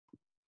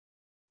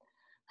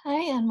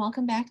Hi, and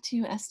welcome back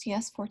to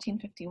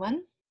STS1451.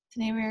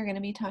 Today we are going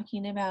to be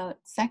talking about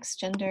sex,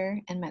 gender,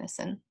 and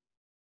medicine.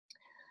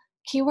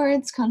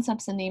 Keywords,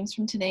 concepts, and names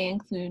from today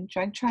include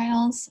drug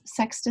trials,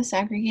 sex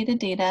disaggregated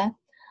data,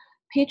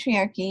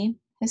 patriarchy,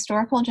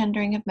 historical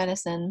gendering of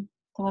medicine,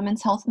 the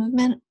women's health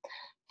movement,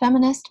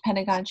 feminist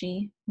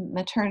pedagogy,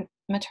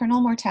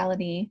 maternal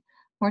mortality,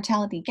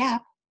 mortality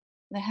gap,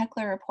 the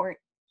Heckler report,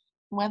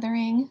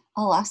 weathering,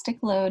 elastic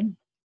load,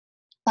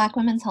 Black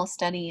Women's Health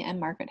Study, and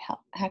Margaret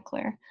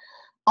Heckler.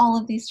 All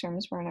of these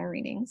terms were in our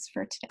readings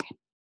for today.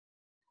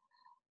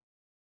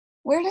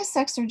 Where does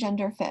sex or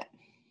gender fit?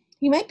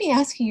 You might be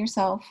asking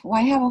yourself,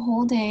 why have a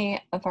whole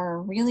day of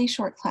our really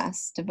short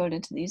class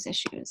devoted to these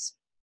issues?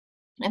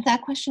 If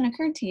that question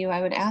occurred to you,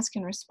 I would ask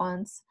in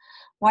response,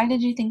 why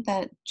did you think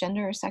that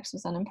gender or sex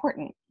was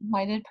unimportant?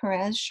 Why did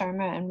Perez,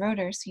 Sharma, and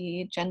Roeder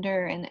see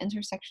gender and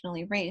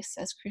intersectionally race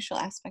as crucial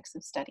aspects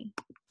of study?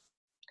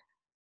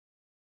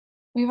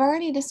 We've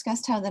already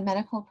discussed how the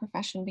medical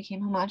profession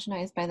became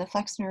homogenized by the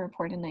Flexner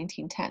Report in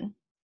 1910.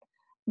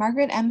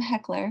 Margaret M.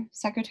 Heckler,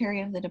 Secretary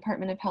of the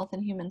Department of Health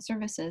and Human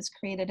Services,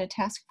 created a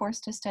task force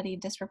to study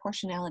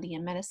disproportionality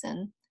in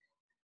medicine.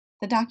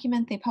 The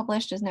document they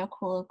published is now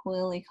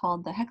colloquially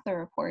called the Heckler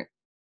Report,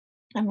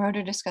 and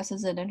Roeder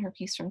discusses it in her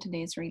piece from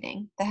today's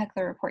reading. The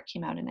Heckler Report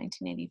came out in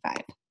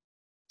 1985.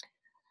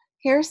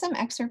 Here are some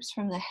excerpts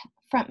from the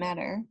front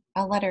matter,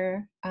 a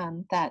letter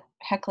that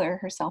Heckler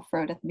herself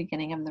wrote at the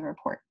beginning of the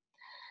report.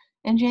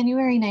 In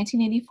January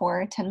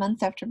 1984, 10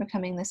 months after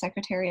becoming the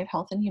Secretary of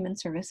Health and Human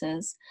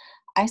Services,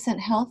 I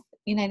sent Health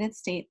United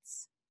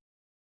States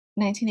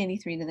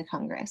 1983 to the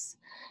Congress.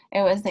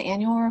 It was the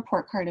annual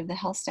report card of the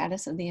health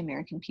status of the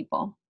American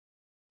people.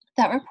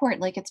 That report,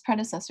 like its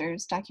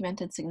predecessors,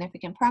 documented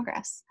significant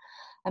progress.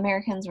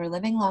 Americans were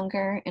living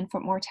longer,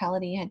 infant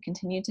mortality had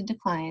continued to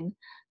decline,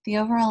 the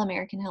overall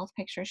American health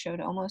picture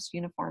showed almost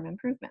uniform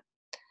improvement.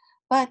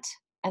 But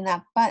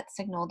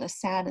signaled a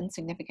sad and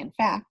significant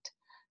fact.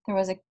 There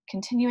was a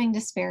continuing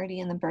disparity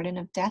in the burden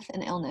of death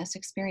and illness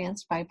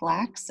experienced by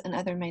Blacks and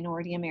other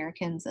minority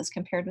Americans as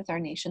compared with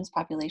our nation's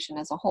population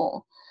as a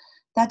whole.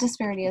 That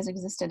disparity has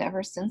existed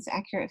ever since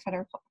accurate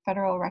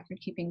federal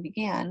record-keeping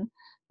began,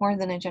 more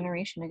than a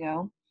generation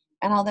ago.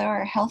 And although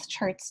our health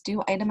charts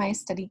do itemize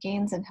steady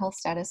gains in health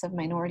status of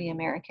minority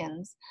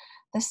Americans,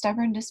 the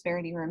stubborn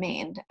disparity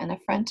remained, an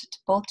affront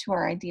both to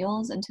our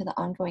ideals and to the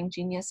ongoing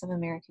genius of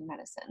American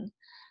medicine.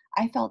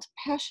 I felt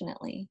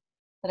passionately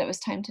that it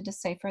was time to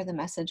decipher the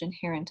message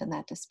inherent in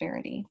that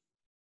disparity.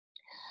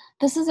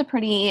 This is a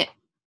pretty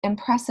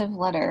impressive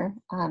letter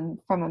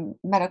from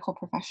a medical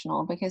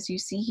professional because you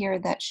see here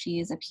that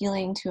she is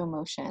appealing to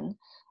emotion.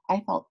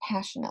 I felt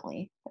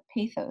passionately, the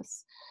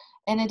pathos.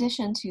 In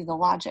addition to the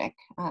logic,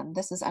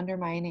 this is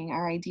undermining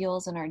our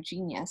ideals and our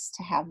genius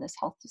to have this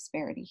health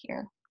disparity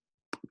here.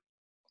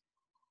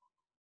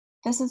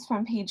 This is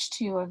from page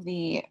 2 of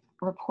the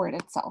report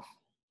itself.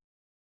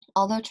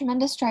 Although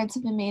tremendous strides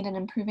have been made in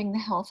improving the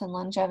health and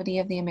longevity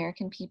of the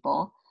American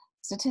people,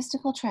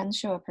 statistical trends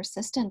show a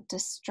persistent,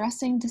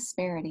 distressing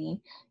disparity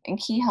in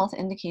key health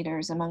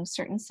indicators among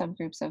certain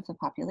subgroups of the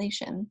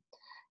population.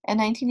 In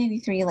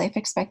 1983, life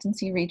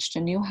expectancy reached a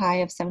new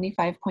high of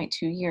 75.2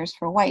 years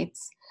for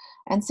whites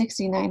and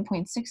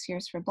 69.6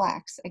 years for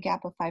Blacks, a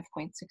gap of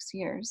 5.6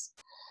 years.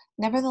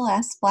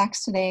 Nevertheless,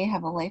 Blacks today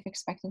have a life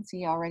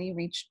expectancy already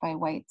reached by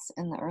whites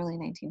in the early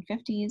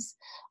 1950s,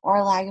 or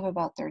a lag of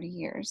about 30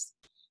 years.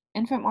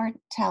 Infant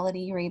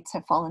mortality rates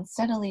have fallen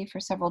steadily for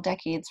several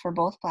decades for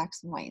both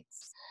Blacks and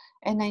whites.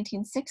 In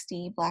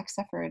 1960, Blacks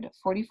suffered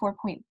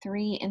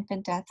 44.3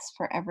 infant deaths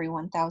for every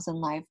 1,000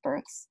 live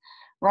births,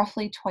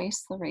 roughly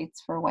twice the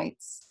rates for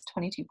whites,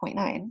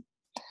 22.9.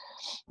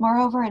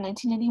 Moreover, in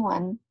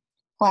 1981,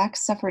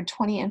 Blacks suffered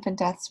 20 infant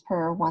deaths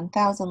per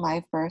 1,000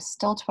 live births,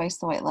 still twice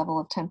the white level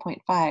of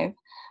 10.5,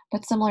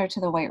 but similar to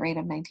the white rate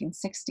of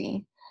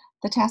 1960.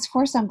 The Task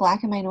Force on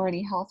Black and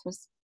Minority Health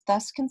was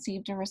thus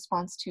conceived in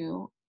response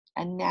to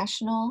a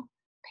national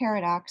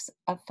paradox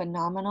of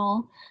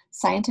phenomenal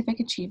scientific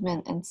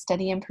achievement and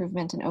steady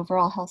improvement in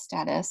overall health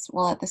status,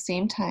 while at the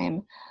same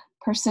time,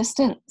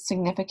 persistent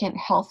significant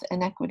health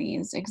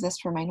inequities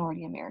exist for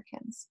minority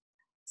Americans.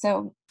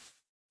 So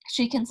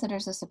she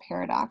considers this a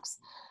paradox.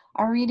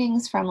 Our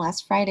readings from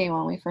last Friday,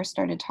 when we first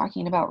started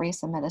talking about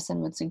race and medicine,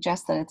 would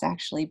suggest that it's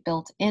actually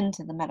built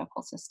into the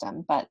medical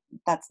system, but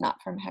that's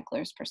not from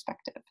Heckler's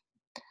perspective.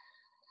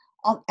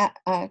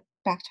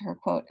 Back to her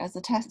quote, as the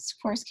task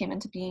force came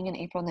into being in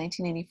April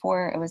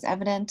 1984, it was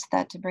evident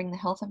that to bring the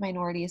health of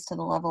minorities to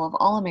the level of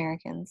all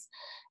Americans,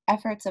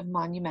 efforts of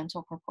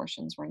monumental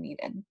proportions were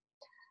needed.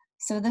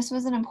 So this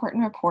was an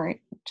important report,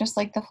 just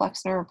like the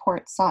Flexner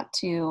report sought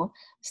to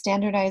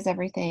standardize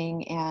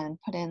everything and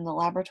put in the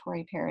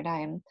laboratory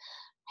paradigm.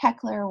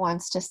 Heckler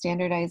wants to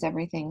standardize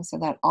everything so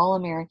that all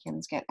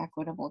Americans get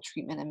equitable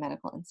treatment in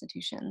medical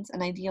institutions,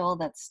 an ideal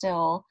that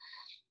still,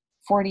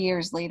 40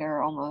 years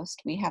later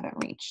almost, we haven't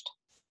reached.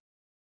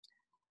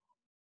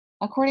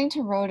 According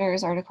to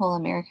Roeder's article,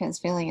 America is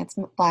Failing Its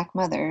Black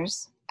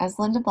Mothers, as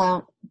Linda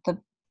Blount, the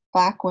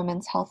Black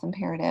Women's Health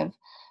Imperative,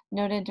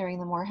 noted during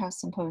the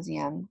Morehouse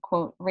Symposium,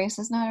 quote, "Race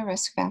is not a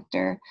risk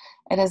factor.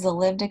 It is a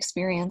lived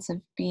experience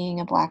of being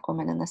a Black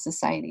woman in the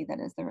society that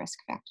is the risk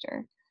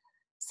factor."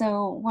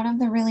 So one of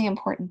the really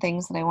important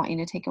things that I want you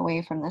to take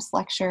away from this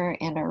lecture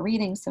and our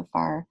reading so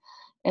far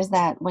is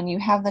that when you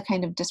have the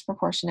kind of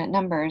disproportionate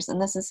numbers,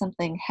 and this is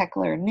something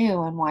Heckler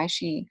knew and why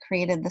she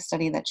created the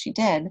study that she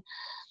did,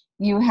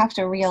 you have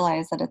to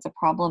realize that it's a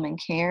problem in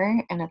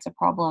care and it's a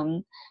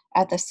problem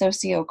at the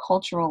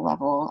socio-cultural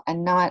level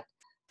and not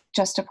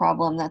just a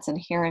problem that's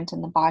inherent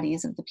in the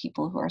bodies of the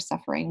people who are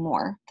suffering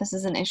more. This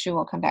is an issue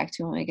we'll come back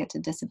to when we get to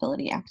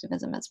disability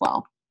activism as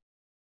well.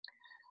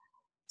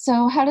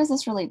 So how does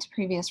this relate to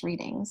previous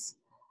readings?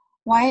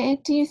 Why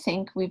do you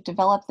think we've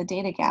developed the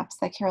data gaps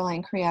that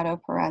Caroline Criado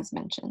Perez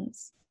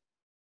mentions?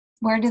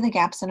 Where do the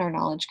gaps in our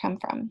knowledge come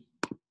from?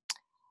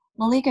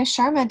 Malika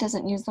Sharma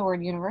doesn't use the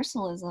word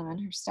universalism in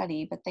her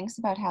study, but thinks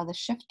about how the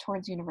shift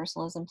towards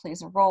universalism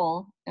plays a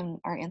role in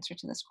our answer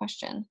to this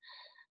question.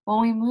 When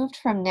we moved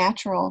from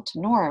natural to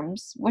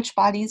norms, which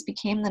bodies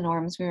became the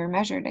norms we were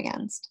measured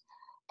against?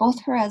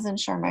 Both Perez and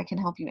Sharma can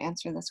help you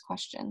answer this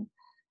question.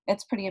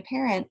 It's pretty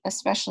apparent,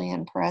 especially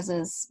in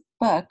Perez's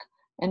book,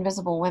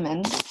 Invisible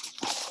Women,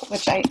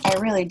 which I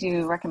really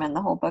do recommend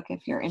the whole book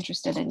if you're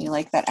interested and you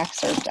like that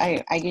excerpt.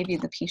 I gave you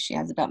the piece she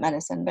has about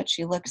medicine, but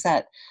she looks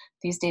at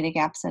these data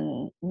gaps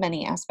in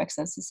many aspects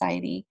of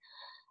society.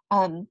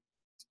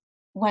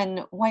 When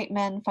white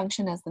men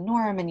function as the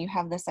norm and you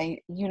have this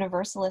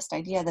universalist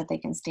idea that they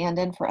can stand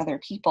in for other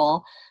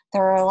people,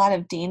 there are a lot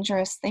of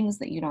dangerous things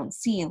that you don't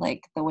see,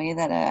 like the way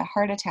that a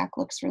heart attack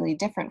looks really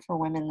different for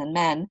women than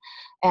men,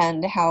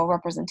 and how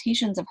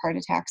representations of heart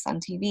attacks on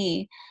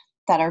TV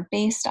that are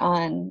based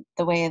on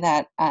the way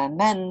that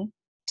men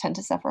tend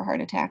to suffer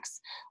heart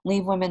attacks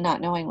leave women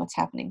not knowing what's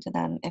happening to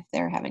them if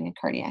they're having a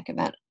cardiac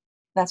event.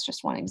 That's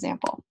just one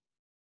example.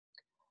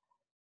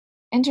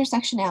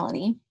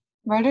 Intersectionality.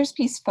 Roeder's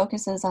piece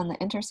focuses on the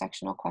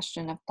intersectional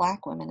question of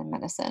Black women in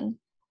medicine.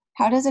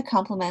 How does it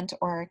complement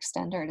or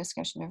extend our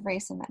discussion of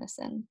race in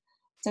medicine?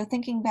 So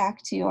thinking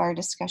back to our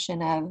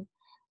discussion of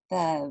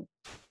the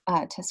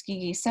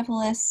Tuskegee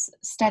syphilis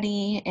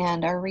study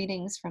and our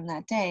readings from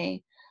that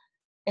day,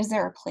 is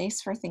there a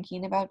place for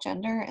thinking about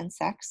gender and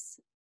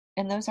sex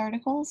in those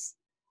articles?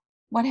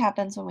 What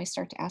happens when we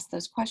start to ask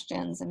those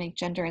questions and make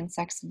gender and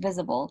sex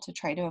visible to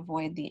try to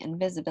avoid the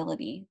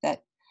invisibility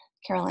that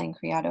Caroline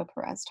Criado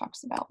Perez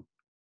talks about?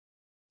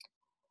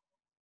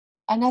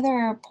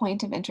 Another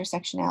point of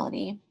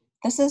intersectionality.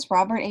 This is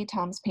Robert A.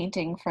 Tom's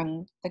painting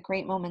from the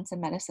Great Moments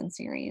in Medicine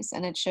series,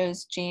 and it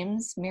shows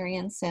James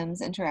Marion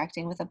Sims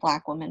interacting with a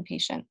Black woman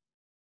patient.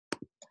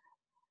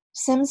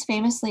 Sims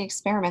famously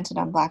experimented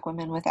on Black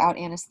women without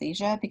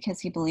anesthesia because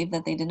he believed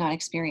that they did not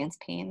experience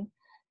pain.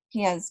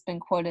 He has been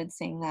quoted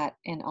saying that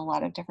in a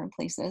lot of different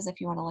places if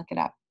you want to look it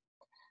up.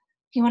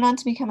 He went on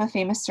to become a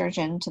famous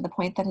surgeon to the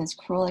point that his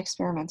cruel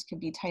experiments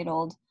could be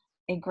titled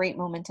A Great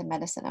Moment in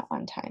Medicine at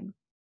one time.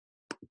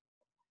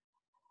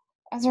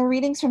 As our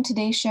readings from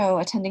today's show,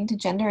 attending to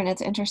gender and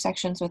its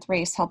intersections with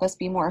race help us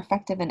be more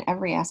effective in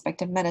every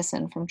aspect of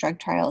medicine, from drug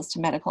trials to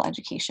medical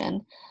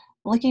education.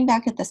 Looking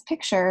back at this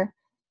picture,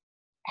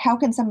 how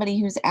can somebody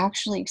who's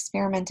actually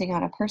experimenting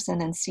on a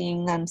person and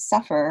seeing them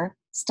suffer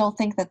still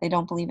think that they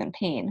don't believe in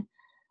pain?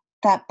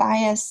 That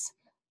bias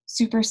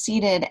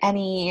superseded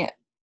any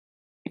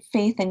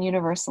faith in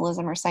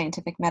universalism or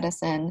scientific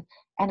medicine,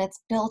 and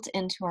it's built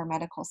into our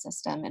medical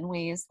system in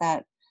ways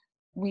that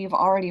we've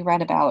already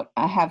read about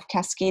have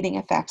cascading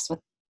effects with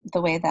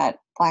the way that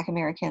Black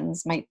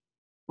Americans might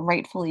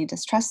rightfully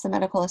distrust the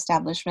medical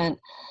establishment,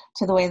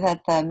 to the way that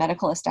the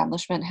medical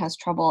establishment has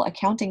trouble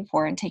accounting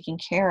for and taking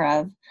care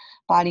of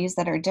bodies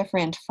that are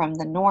different from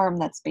the norm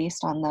that's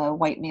based on the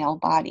white male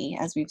body,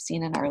 as we've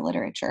seen in our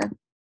literature.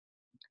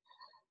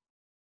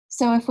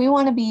 So if we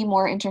want to be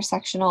more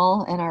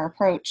intersectional in our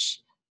approach,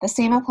 the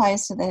same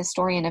applies to the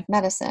historian of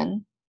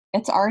medicine.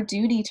 It's our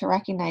duty to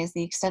recognize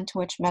the extent to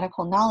which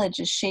medical knowledge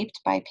is shaped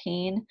by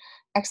pain,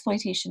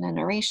 exploitation, and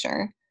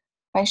erasure.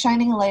 By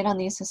shining a light on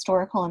these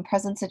historical and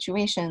present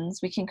situations,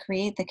 we can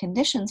create the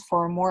conditions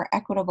for a more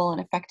equitable and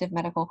effective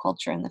medical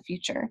culture in the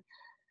future.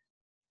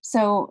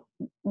 So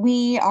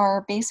we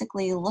are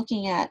basically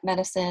looking at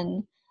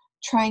medicine,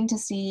 trying to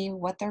see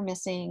what they're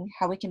missing,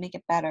 how we can make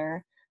it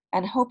better,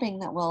 and hoping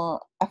that will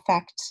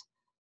affect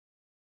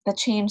the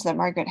change that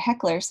Margaret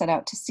Heckler set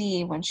out to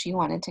see when she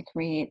wanted to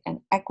create an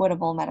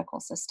equitable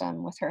medical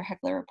system with her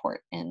Heckler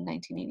Report in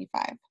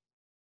 1985.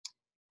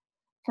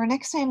 For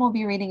next time, we'll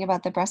be reading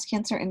about the breast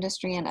cancer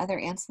industry and other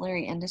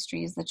ancillary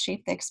industries that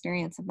shape the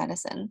experience of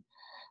medicine.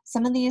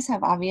 Some of these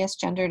have obvious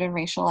gendered and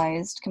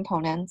racialized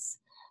components.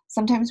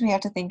 Sometimes we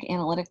have to think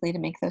analytically to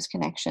make those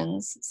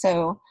connections.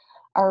 So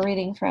our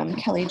reading from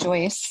Kelly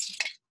Joyce,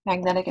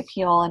 Magnetic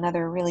Appeal,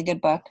 another really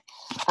good book,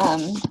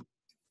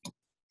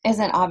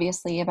 isn't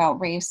obviously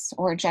about race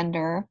or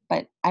gender,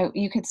 but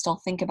you could still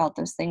think about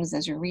those things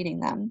as you're reading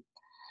them.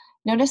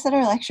 Notice that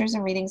our lectures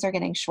and readings are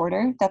getting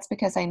shorter. That's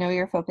because I know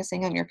you're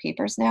focusing on your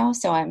papers now,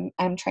 so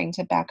I'm trying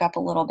to back up a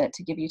little bit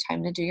to give you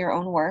time to do your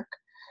own work.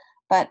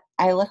 but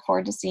I look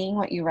forward to seeing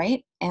what you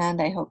write,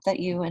 and I hope that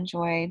you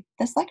enjoyed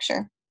this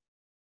lecture.